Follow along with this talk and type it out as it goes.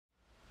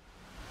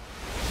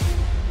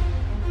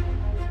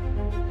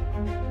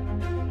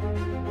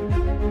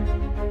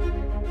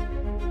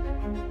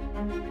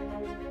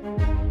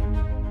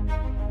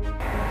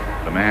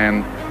the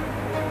man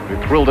who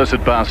thrilled us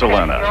at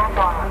Barcelona.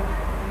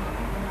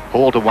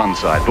 Hall to one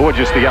side,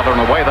 Borges the other,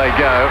 and away they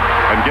go.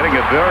 And getting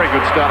a very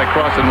good start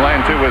across in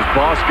lane two is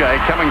Bosque,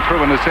 coming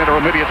through in the centre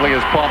immediately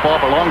is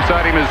Popov.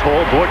 Alongside him is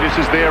Hall. Borges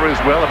is there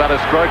as well, about a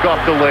stroke off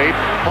the lead.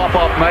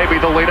 Popov may be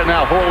the leader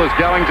now. Hall is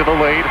going to the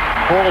lead.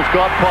 Hall's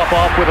got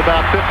Popov with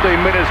about 15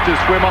 minutes to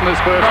swim on this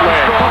first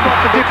leg.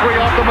 Popov, the three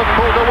of them have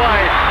pulled away.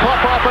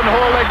 Popov and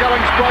Hall, they're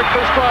going stroke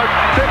for stroke.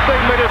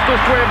 15 minutes to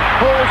swim.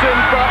 Hall's in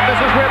front.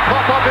 This is where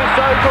Popov is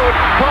so good.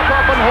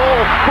 Popov and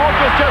Hall.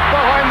 Borges just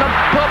behind them.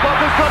 Popov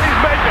has got his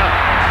measure.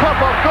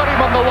 Popov got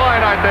him on the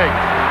line, I think.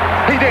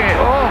 He did.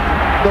 Oh,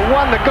 the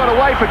one that got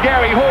away for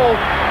Gary Hall.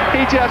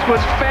 He just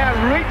was found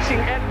reaching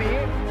at the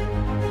end.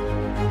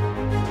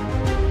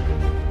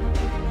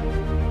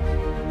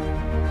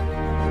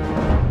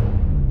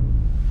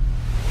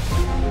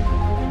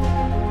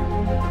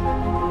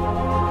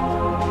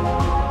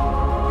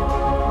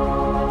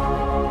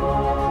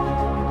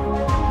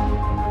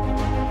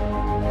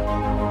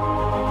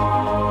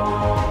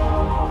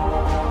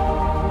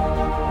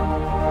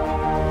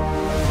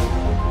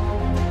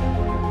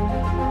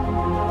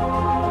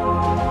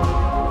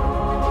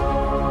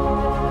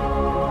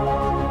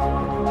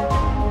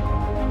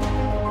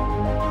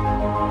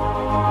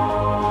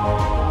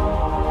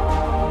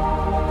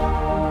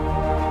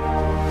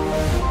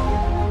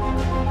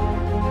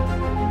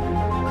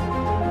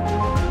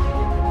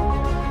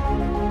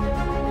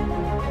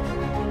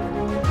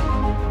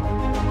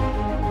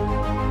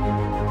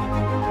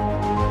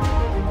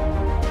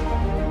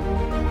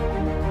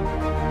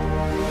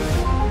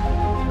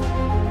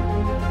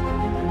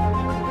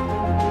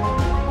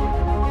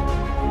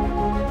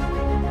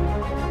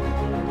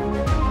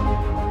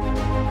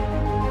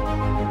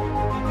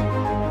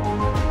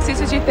 This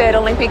is your third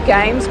Olympic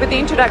Games. With the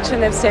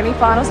introduction of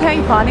semi-finals, how are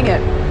you finding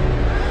it?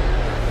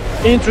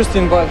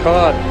 Interesting but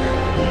hard.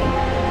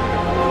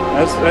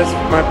 That's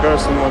my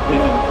personal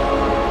opinion.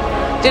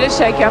 Did it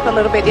shake you up a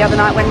little bit the other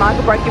night when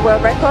Michael broke your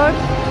world record?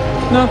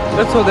 No,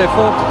 that's what they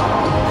fought.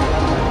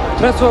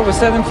 That's what we're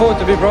setting for,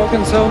 to be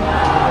broken, so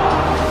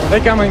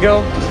they come and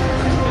go.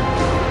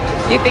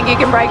 You think you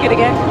can break it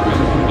again?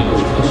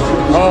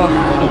 Oh,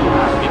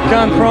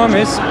 can't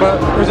promise, but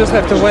we just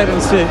have to wait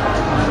and see.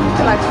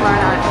 Good luck tomorrow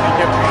night.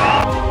 Thank you.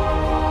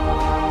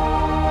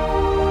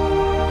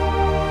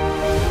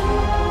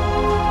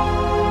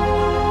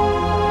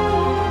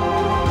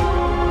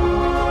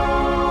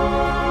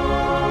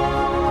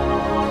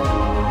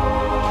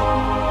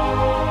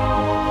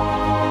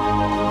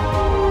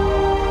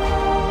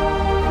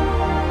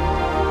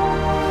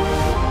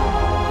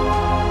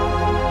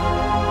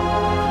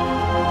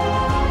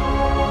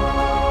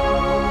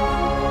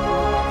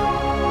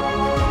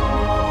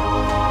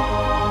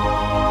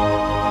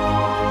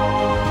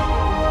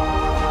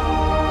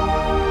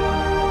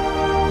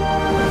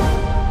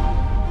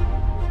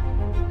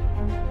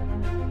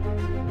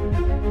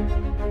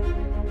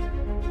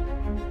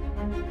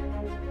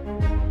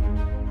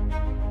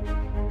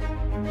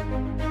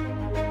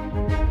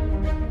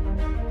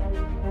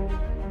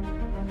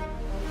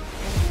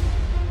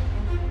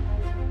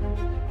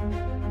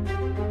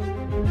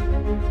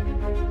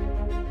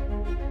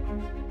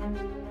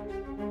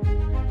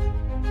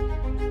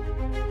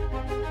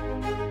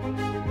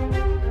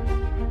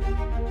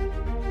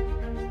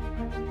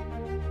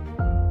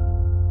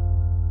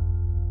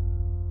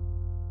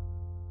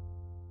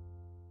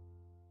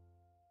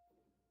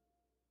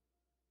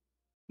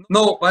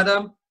 No,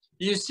 but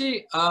you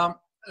see,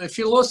 the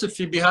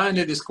philosophy behind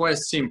it is quite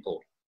simple.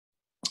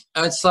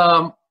 It's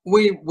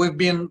we've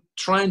been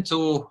trying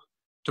to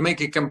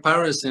make a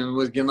comparison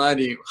with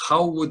Gennady.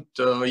 How would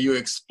you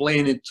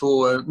explain it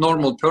to a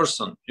normal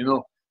person? You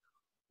know,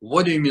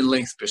 what do you mean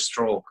length per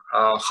stroke?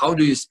 How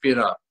do you speed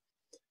up?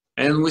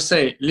 And we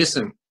say,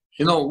 listen,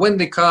 you know, when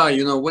the car,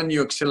 you know, when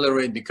you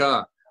accelerate the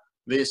car,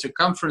 the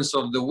circumference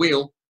of the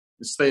wheel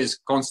stays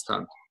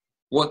constant.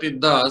 What it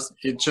does,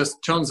 it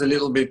just turns a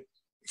little bit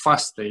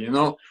faster, you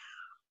know,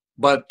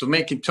 but to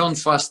make it turn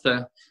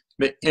faster,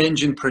 the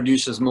engine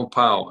produces more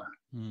power.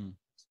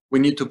 We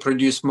need to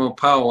produce more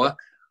power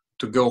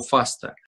to go faster.